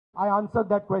I answered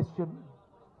that question.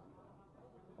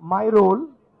 My role,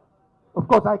 of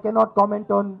course, I cannot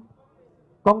comment on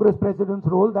Congress President's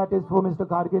role. That is for Mr.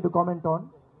 Kharge to comment on.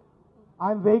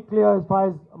 I am very clear as far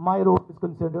as my role is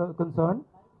concerned.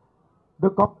 The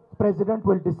President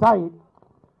will decide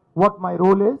what my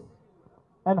role is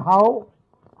and how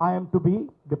I am to be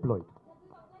deployed.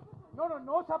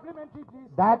 No supplementary, please.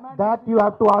 That you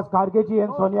have to ask Kharge ji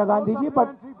and Sonia Gandhi ji.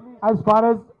 But as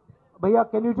far as, Bhaiya,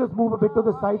 can you just move a bit to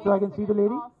the side so I can see the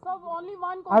lady? Sir, only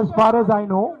one question. As far as I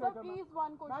know, Sir, please,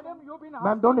 one question. Madam, you've been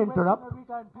ma'am, don't interrupt. every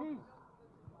time, please.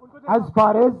 As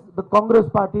far as the Congress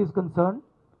party is concerned,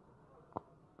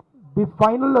 the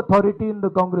final authority in the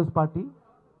Congress party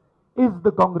is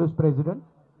the Congress President,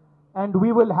 and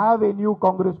we will have a new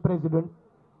Congress President,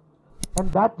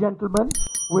 and that gentleman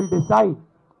will decide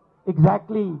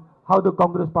exactly how the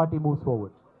Congress party moves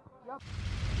forward.